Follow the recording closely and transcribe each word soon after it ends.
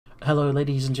Hello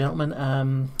ladies and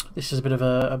gentlemen, this is a bit of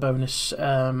a bonus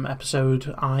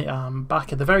episode. I am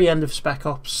back at the very end of Spec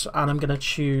Ops and I'm going to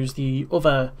choose the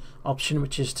other option,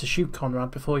 which is to shoot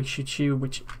Conrad before he shoots you,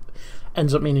 which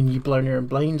ends up meaning you blown your own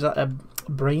brains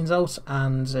out,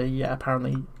 and yeah,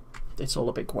 apparently it's all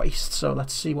a big waste. So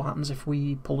let's see what happens if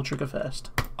we pull the trigger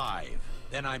first. 5.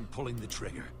 Then I'm pulling the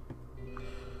trigger.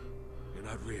 You're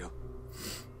not real.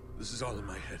 This is all in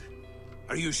my head.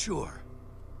 Are you sure?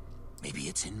 Maybe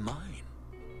it's in mine.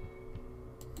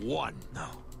 1. No.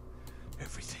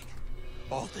 Everything.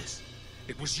 All this.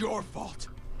 It was your fault.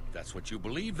 If that's what you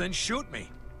believe, then shoot me.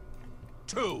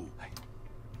 2.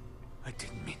 I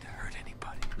didn't mean to hurt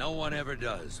anybody. No one ever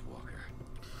does, Walker.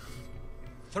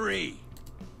 3.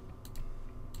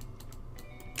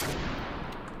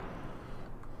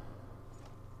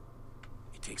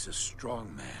 It takes a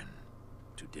strong man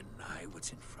to deny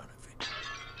what's in front of it.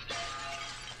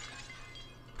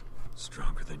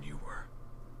 Stronger than you were.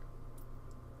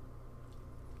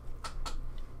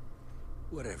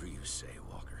 Whatever you say,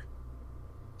 Walker.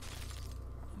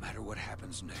 No matter what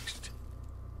happens next,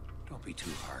 don't be too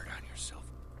hard on yourself.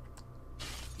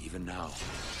 Even now,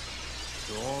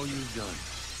 for all you've done,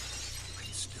 you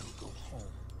can still go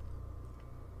home.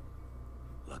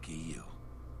 Lucky you.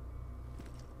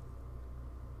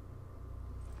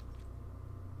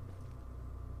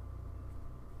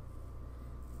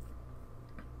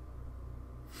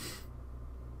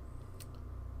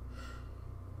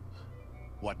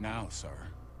 What now, sir?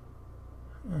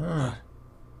 The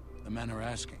men are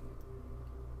asking.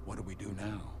 What do we do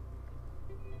now?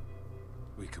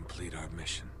 We complete our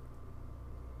mission.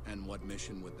 And what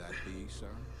mission would that be,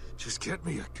 sir? Just get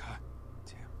me a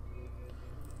goddamn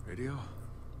radio.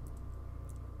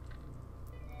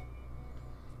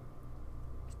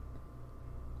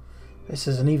 This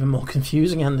is an even more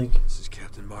confusing ending. This is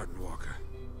Captain Martin Walker,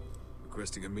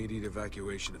 requesting immediate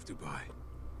evacuation of Dubai.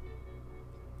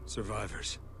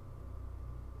 Survivors.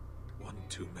 1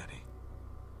 too many.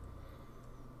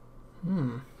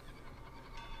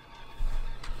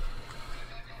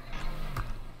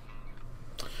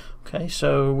 Okay,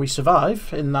 so we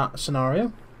survive in that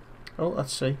scenario. Oh,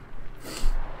 let's see.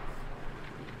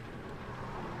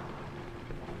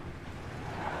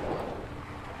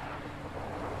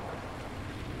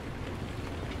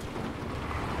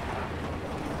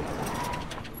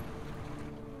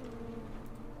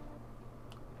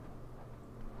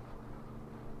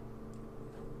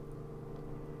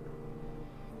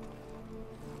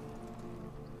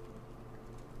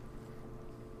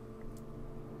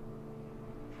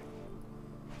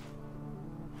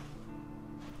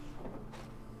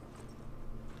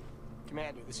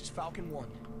 Commander, this is Falcon 1.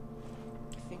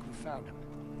 I think we found him.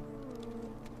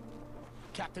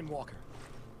 Captain Walker.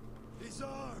 He's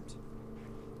armed!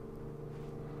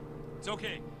 It's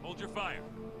okay. Hold your fire.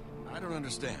 I don't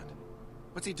understand.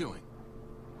 What's he doing?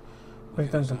 We're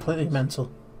going completely mental.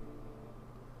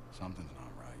 Something's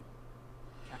not right.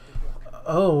 Captain Walker.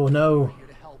 Oh no. We're here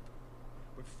to help.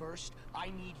 But first, I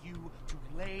need you to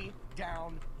lay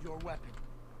down your weapon.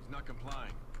 He's not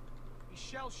complying. He's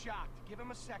shell-shocked. Give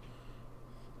him a second.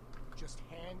 Just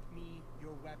hand me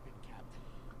your weapon, Captain.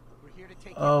 We're here to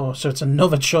take Oh, so it's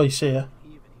another choice here.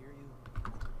 He even hear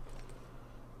you?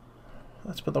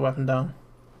 Let's put the weapon down.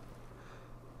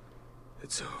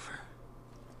 It's over.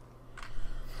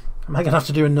 Am I going to have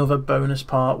to do another bonus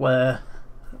part where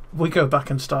we go back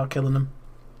and start killing them?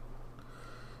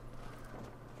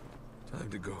 Time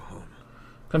to go home.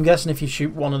 I'm guessing if you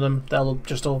shoot one of them, they'll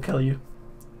just all kill you.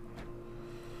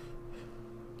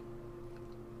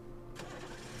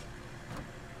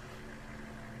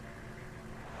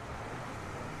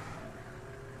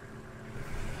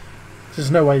 There's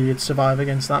no way you'd survive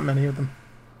against that many of them.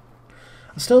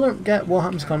 I still don't get what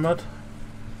happens, Conrad.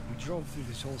 We drove through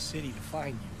this whole city to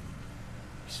find you.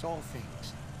 We saw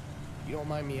things. You don't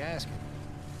mind me asking.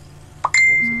 What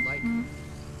was it like?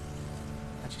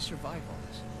 How'd you survive all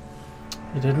this?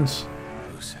 You didn't.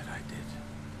 Who said I did?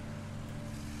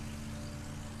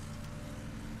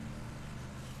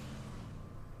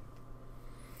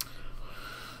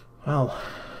 Well.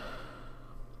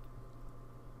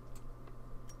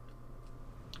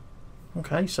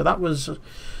 Okay, so that was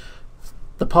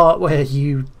the part where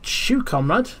you shoot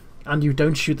Comrade and you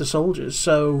don't shoot the soldiers.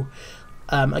 So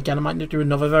again, I might do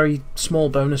another very small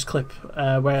bonus clip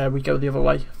where we go the other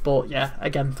way. But yeah,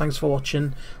 again, thanks for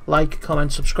watching. Like,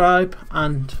 comment, subscribe,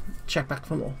 and check back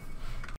for more.